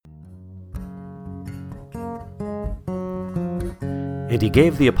And he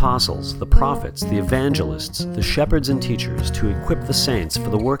gave the apostles, the prophets, the evangelists, the shepherds and teachers to equip the saints for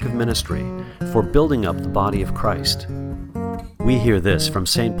the work of ministry, for building up the body of Christ. We hear this from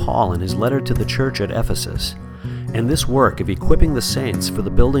St. Paul in his letter to the church at Ephesus. And this work of equipping the saints for the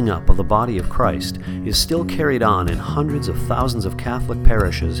building up of the body of Christ is still carried on in hundreds of thousands of Catholic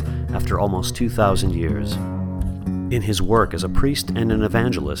parishes after almost 2,000 years. In his work as a priest and an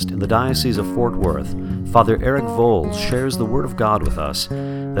evangelist in the Diocese of Fort Worth, Father Eric Voles shares the Word of God with us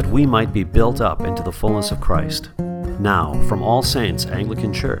that we might be built up into the fullness of Christ. Now, from All Saints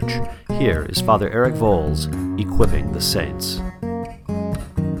Anglican Church, here is Father Eric Voles, equipping the saints.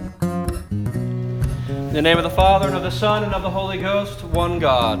 In the name of the Father, and of the Son, and of the Holy Ghost, one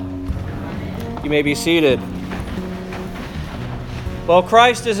God. You may be seated. While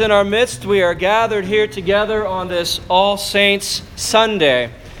Christ is in our midst, we are gathered here together on this All Saints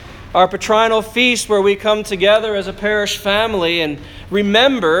Sunday, our patrinal feast where we come together as a parish family and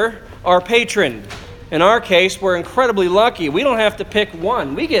remember our patron. In our case, we're incredibly lucky. We don't have to pick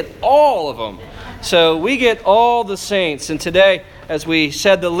one. We get all of them. So we get all the saints. And today, as we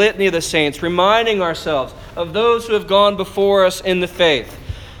said the Litany of the Saints, reminding ourselves of those who have gone before us in the faith.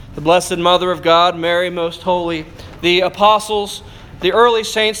 The Blessed Mother of God, Mary Most Holy, the apostles, the early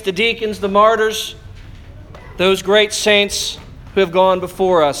saints, the deacons, the martyrs, those great saints who have gone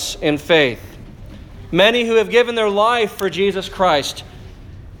before us in faith. Many who have given their life for Jesus Christ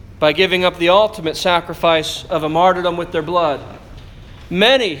by giving up the ultimate sacrifice of a martyrdom with their blood.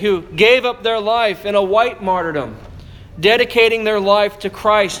 Many who gave up their life in a white martyrdom, dedicating their life to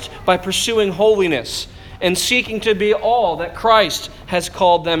Christ by pursuing holiness and seeking to be all that Christ has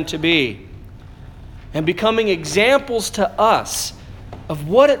called them to be, and becoming examples to us of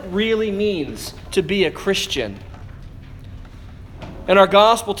what it really means to be a Christian. In our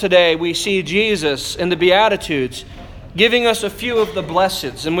gospel today, we see Jesus in the Beatitudes giving us a few of the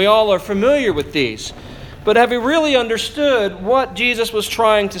blesseds, and we all are familiar with these. But have we really understood what Jesus was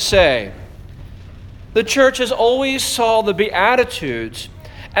trying to say? The church has always saw the Beatitudes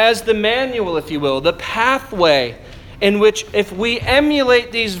as the manual, if you will, the pathway in which if we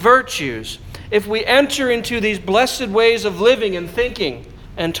emulate these virtues, if we enter into these blessed ways of living and thinking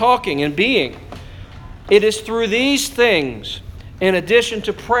and talking and being, it is through these things, in addition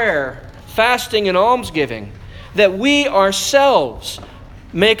to prayer, fasting, and almsgiving, that we ourselves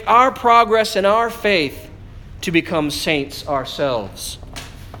make our progress in our faith to become saints ourselves.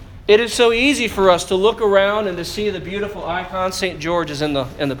 It is so easy for us to look around and to see the beautiful icon. St. George is in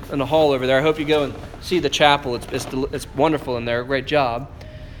the hall over there. I hope you go and see the chapel. It's wonderful in there. Great job.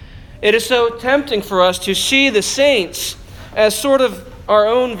 It is so tempting for us to see the saints as sort of our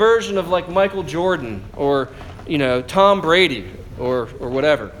own version of like Michael Jordan or Tom Brady or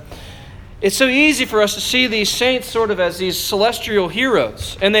whatever. It's so easy for us to see these saints sort of as these celestial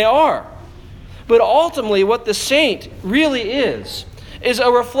heroes, and they are. But ultimately what the saint really is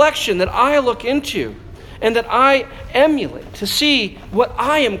a reflection that I look into and that I emulate to see what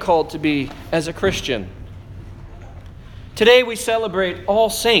I am called to be as a Christian. Today we celebrate All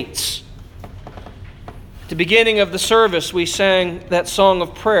Saints. At the beginning of the service, we sang that song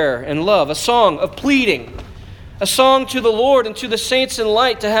of prayer and love, a song of pleading, a song to the Lord and to the saints in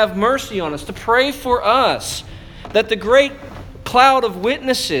light to have mercy on us, to pray for us, that the great cloud of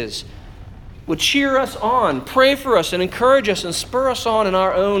witnesses would cheer us on, pray for us, and encourage us and spur us on in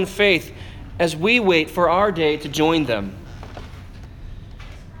our own faith as we wait for our day to join them.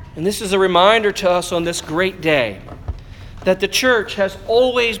 And this is a reminder to us on this great day that the church has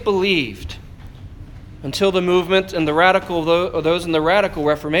always believed, until the movement and those in the radical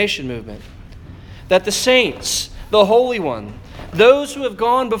Reformation movement, that the saints, the Holy One, those who have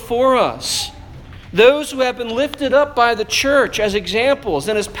gone before us, those who have been lifted up by the church as examples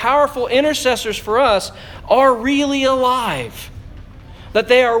and as powerful intercessors for us, are really alive. That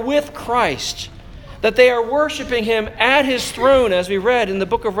they are with Christ. That they are worshiping Him at His throne, as we read in the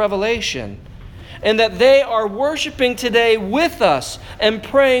book of Revelation. And that they are worshiping today with us and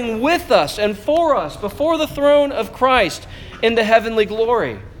praying with us and for us before the throne of Christ in the heavenly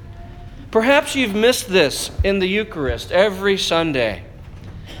glory. Perhaps you've missed this in the Eucharist every Sunday.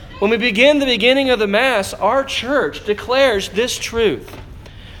 When we begin the beginning of the Mass, our church declares this truth.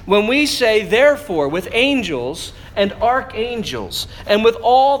 When we say, therefore, with angels and archangels, and with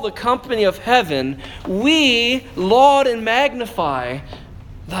all the company of heaven, we laud and magnify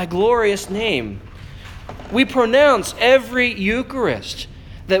Thy glorious name. We pronounce every Eucharist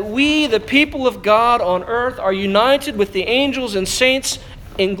that we, the people of God on earth, are united with the angels and saints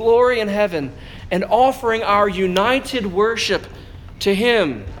in glory in heaven, and offering our united worship to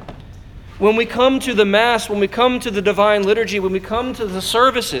Him. When we come to the Mass, when we come to the Divine Liturgy, when we come to the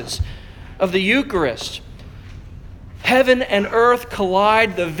services of the Eucharist, heaven and earth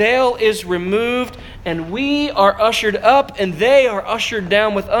collide, the veil is removed, and we are ushered up, and they are ushered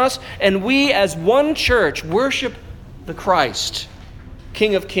down with us, and we as one church worship the Christ,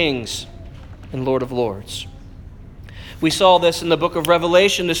 King of Kings and Lord of Lords. We saw this in the book of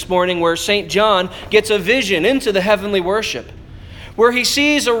Revelation this morning, where St. John gets a vision into the heavenly worship, where he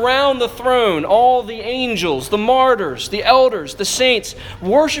sees around the throne all the angels, the martyrs, the elders, the saints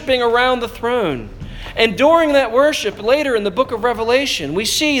worshiping around the throne. And during that worship, later in the book of Revelation, we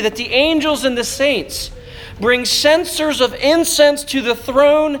see that the angels and the saints bring censers of incense to the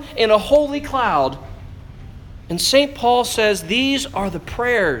throne in a holy cloud. And St. Paul says these are the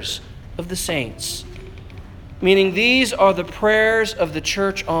prayers of the saints, meaning these are the prayers of the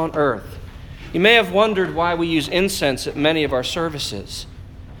church on earth. You may have wondered why we use incense at many of our services.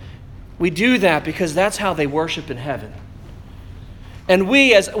 We do that because that's how they worship in heaven. And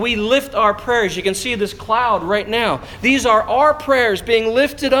as we lift our prayers, you can see this cloud right now. These are our prayers being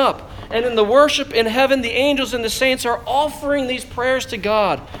lifted up. And in the worship in heaven, the angels and the saints are offering these prayers to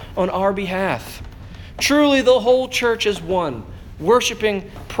God on our behalf. Truly, the whole church is one,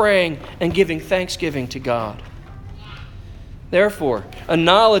 worshiping, praying, and giving thanksgiving to God. Therefore, a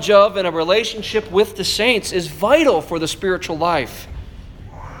knowledge of and a relationship with the saints is vital for the spiritual life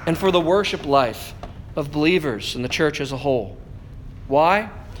and for the worship life of believers in the church as a whole. Why?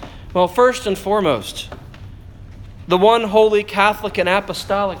 Well, first and foremost, the one holy Catholic and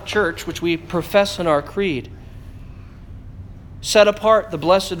Apostolic Church, which we profess in our creed, set apart the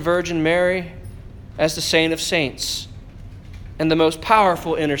Blessed Virgin Mary as the saint of saints and the most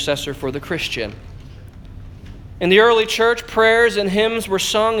powerful intercessor for the Christian. In the early church, prayers and hymns were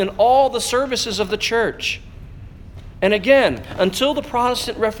sung in all the services of the church. And again, until the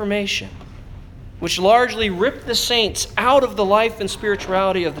Protestant Reformation, which largely ripped the saints out of the life and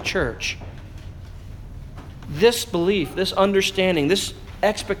spirituality of the church, this belief, this understanding, this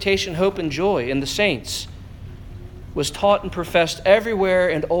expectation, hope, and joy in the saints was taught and professed everywhere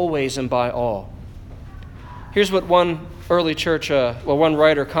and always and by all. Here's what one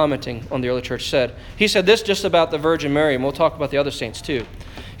writer commenting on the early church said. He said this just about the Virgin Mary, and we'll talk about the other saints too.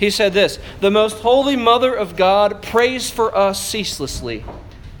 He said this: "The most holy Mother of God prays for us ceaselessly.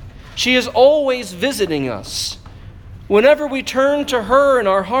 She is always visiting us. Whenever we turn to her in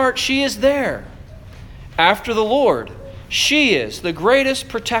our heart, she is there. After the Lord, she is the greatest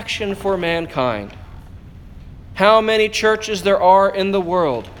protection for mankind. How many churches there are in the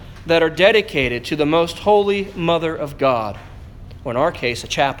world that are dedicated to the most holy Mother of God, or in our case, a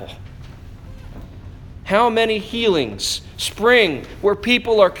chapel. How many healings spring where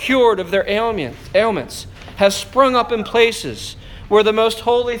people are cured of their ailments have sprung up in places where the most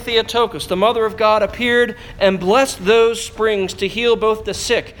holy Theotokos, the Mother of God, appeared and blessed those springs to heal both the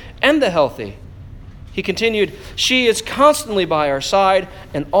sick and the healthy." He continued, "She is constantly by our side,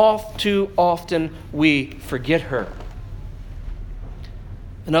 and all too often we forget her."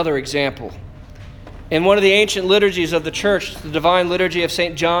 Another example. In one of the ancient liturgies of the church, the Divine Liturgy of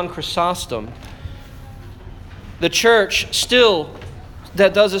St. John Chrysostom, the church still,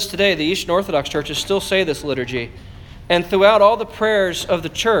 that does this today, the Eastern Orthodox churches still say this liturgy. And throughout all the prayers of the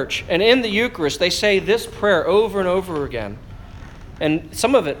church, and in the Eucharist, they say this prayer over and over again. And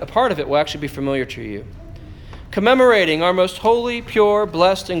some of it, a part of it, will actually be familiar to you. "Commemorating our most holy, pure,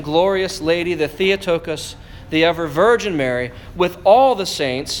 blessed, and glorious Lady, the Theotokos, the ever Virgin Mary, with all the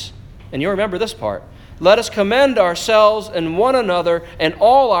saints," and you'll remember this part, "let us commend ourselves and one another and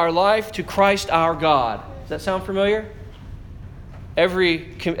all our life to Christ our God." Does that sound familiar?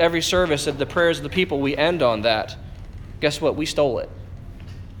 Every service at the prayers of the people, we end on that. Guess what? We stole it.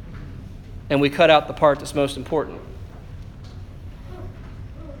 And we cut out the part that's most important.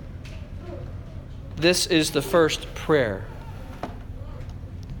 This is the first prayer.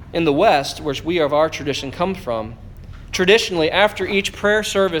 In the West, which we of our tradition come from, traditionally, after each prayer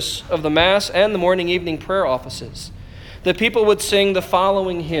service of the Mass and the morning evening prayer offices, the people would sing the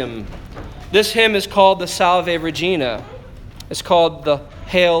following hymn. This hymn is called the Salve Regina. It's called the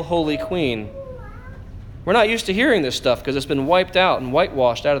Hail Holy Queen. We're not used to hearing this stuff because it's been wiped out and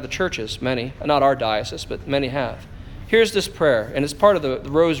whitewashed out of the churches, many, not our diocese, but many have. Here's this prayer, and it's part of the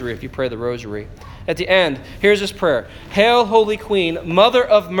rosary if you pray the rosary. At the end, here's this prayer. "Hail, Holy Queen, Mother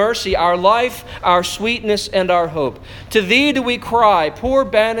of mercy, our life, our sweetness, and our hope. To thee do we cry, poor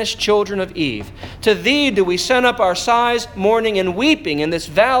banished children of Eve. To thee do we send up our sighs, mourning and weeping in this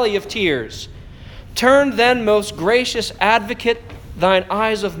valley of tears. Turn then, most gracious advocate, thine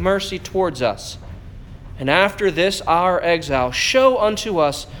eyes of mercy towards us, And after this our exile, show unto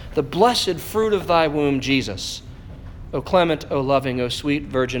us the blessed fruit of thy womb, Jesus. O clement, O loving, O sweet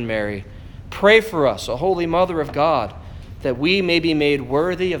Virgin Mary, pray for us, O Holy Mother of God, that we may be made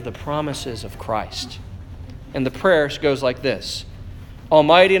worthy of the promises of Christ. And the prayer goes like this.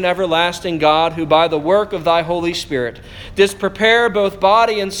 Almighty and everlasting God, who by the work of thy Holy Spirit didst prepare both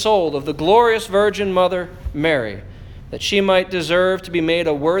body and soul of the glorious Virgin Mother Mary, that she might deserve to be made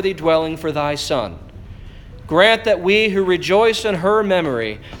a worthy dwelling for thy Son, grant that we who rejoice in her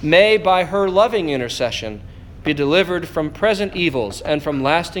memory may, by her loving intercession, be delivered from present evils and from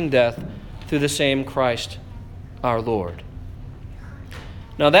lasting death through the same Christ our Lord.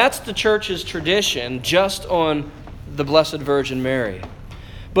 Now that's the church's tradition just on the Blessed Virgin Mary.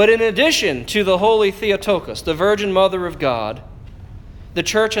 But in addition to the Holy Theotokos, the Virgin Mother of God, the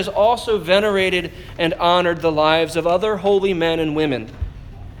church has also venerated and honored the lives of other holy men and women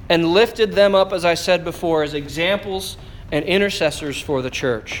and lifted them up, as I said before, as examples and intercessors for the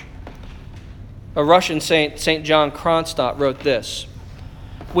church. A Russian saint, St. John Kronstadt, wrote this: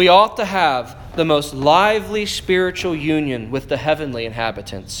 "We ought to have the most lively spiritual union with the heavenly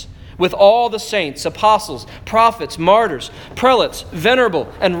inhabitants, with all the saints, apostles, prophets, martyrs, prelates, venerable,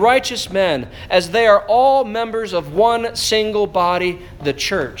 and righteous men, as they are all members of one single body, the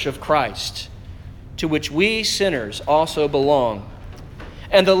Church of Christ, to which we sinners also belong,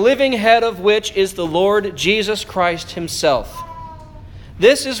 and the living head of which is the Lord Jesus Christ himself.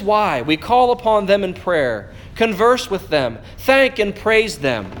 This is why we call upon them in prayer, converse with them, thank and praise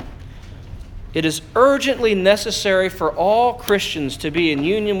them. It is urgently necessary for all Christians to be in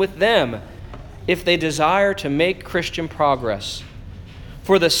union with them if they desire to make Christian progress.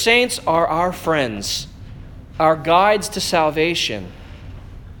 For the saints are our friends, our guides to salvation,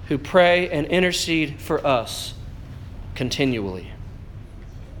 who pray and intercede for us continually."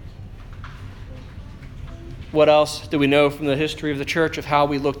 What else do we know from the history of the church of how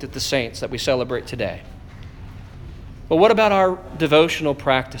we looked at the saints that we celebrate today? Well, what about our devotional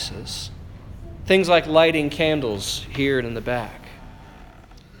practices? Things like lighting candles here and in the back.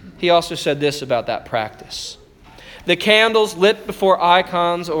 He also said this about that practice. The candles lit before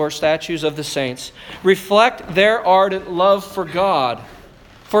icons or statues of the saints reflect their ardent love for God,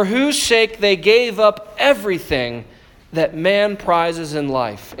 for whose sake they gave up everything that man prizes in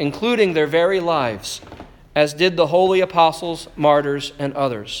life, including their very lives, as did the holy apostles, martyrs, and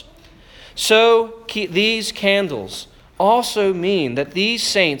others. So these candles also mean that these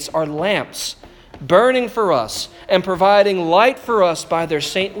saints are lamps burning for us and providing light for us by their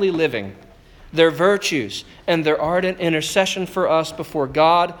saintly living, their virtues, and their ardent intercession for us before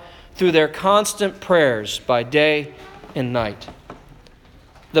God through their constant prayers by day and night.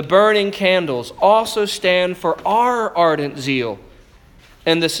 The burning candles also stand for our ardent zeal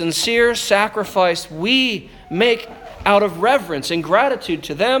and the sincere sacrifice we make out of reverence and gratitude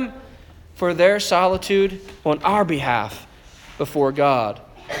to them for their solitude on our behalf before God.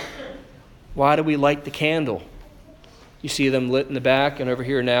 Why do we light the candle? You see them lit in the back and over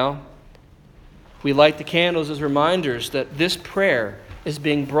here now. We light the candles as reminders that this prayer is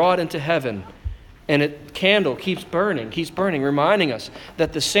being brought into heaven, and a candle keeps burning, reminding us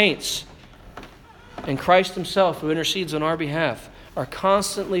that the saints and Christ himself, who intercedes on our behalf, are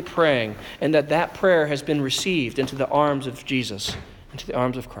constantly praying, and that prayer has been received into the arms of Jesus, into the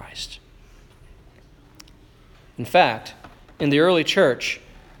arms of Christ. In fact, in the early church,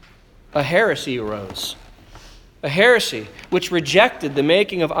 a heresy arose. A heresy which rejected the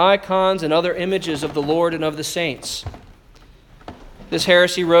making of icons and other images of the Lord and of the saints. This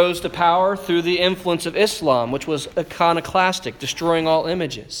heresy rose to power through the influence of Islam, which was iconoclastic, destroying all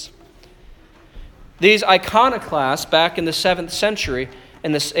images. These iconoclasts back in the 7th century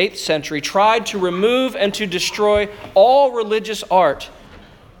and the 8th century tried to remove and to destroy all religious art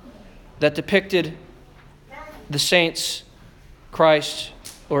that depicted the saints, Christ,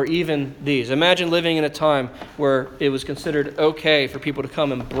 or even these. Imagine living in a time where it was considered okay for people to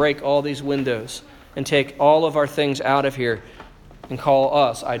come and break all these windows and take all of our things out of here and call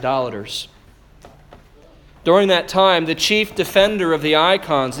us idolaters. During that time, the chief defender of the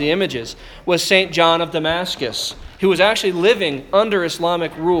icons, the images, was St. John of Damascus, who was actually living under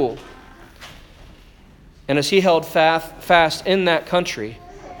Islamic rule. And as he held fast in that country,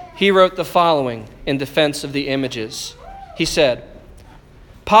 he wrote the following in defense of the images. He said,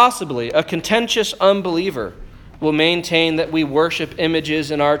 "Possibly a contentious unbeliever will maintain that we worship images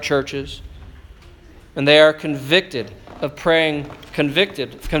in our churches, and they are convinced of praying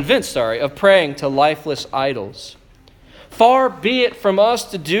to lifeless idols. Far be it from us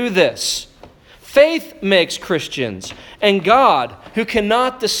to do this. Faith makes Christians, and God, who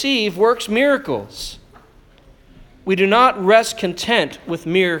cannot deceive, works miracles. we do not rest content with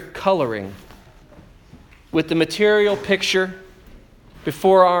mere coloring. With the material picture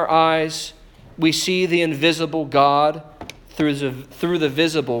before our eyes, we see the invisible God through the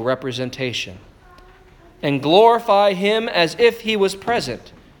visible representation, and glorify him as if he was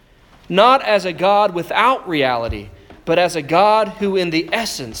present, not as a God without reality, but as a God who in the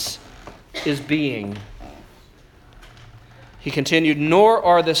essence is being. He continued, nor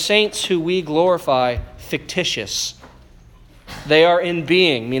are the saints who we glorify fictitious. They are in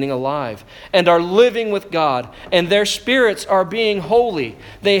being, meaning alive, and are living with God, and their spirits are being holy.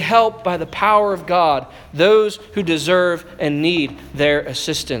 They help by the power of God those who deserve and need their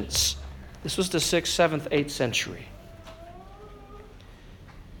assistance. This was the 6th, 7th, 8th century.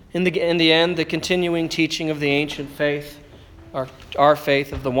 In the end, the continuing teaching of the ancient faith, our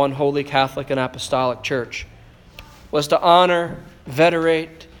faith of the one holy Catholic and Apostolic Church, was to honor,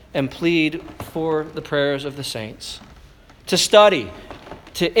 venerate, and plead for the prayers of the saints, to study,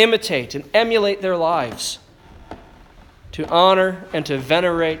 to imitate and emulate their lives, to honor and to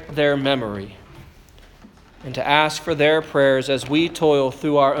venerate their memory, and to ask for their prayers as we toil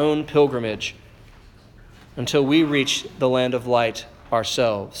through our own pilgrimage until we reach the land of light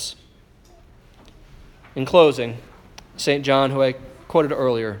ourselves. In closing, St. John, who I quoted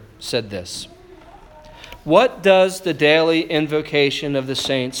earlier, said this: "What does the daily invocation of the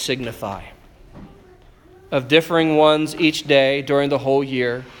saints signify? Of differing ones each day during the whole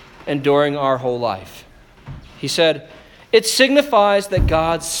year and during our whole life." He said, "It signifies that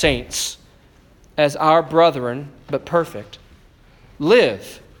God's saints, as our brethren, but perfect,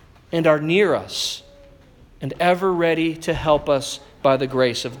 live and are near us and ever ready to help us by the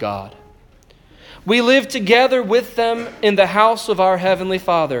grace of God. We live together with them in the house of our Heavenly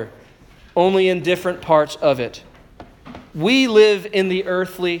Father, only in different parts of it. We live in the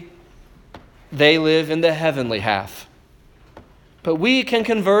earthly, they live in the heavenly half. But we can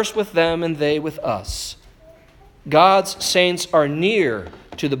converse with them and they with us. God's saints are near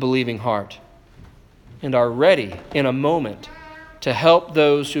to the believing heart and are ready in a moment to help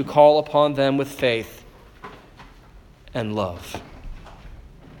those who call upon them with faith and love."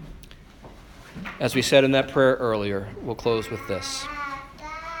 As we said in that prayer earlier, we'll close with this.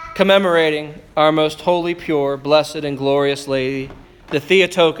 Commemorating our most holy, pure, blessed, and glorious Lady, the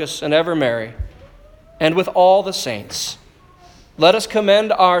Theotokos and ever Mary, and with all the saints, let us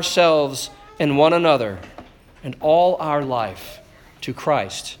commend ourselves and one another and all our life to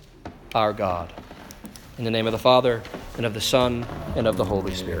Christ our God. In the name of the Father, and of the Son, and of the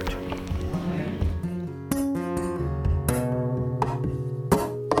Holy Spirit.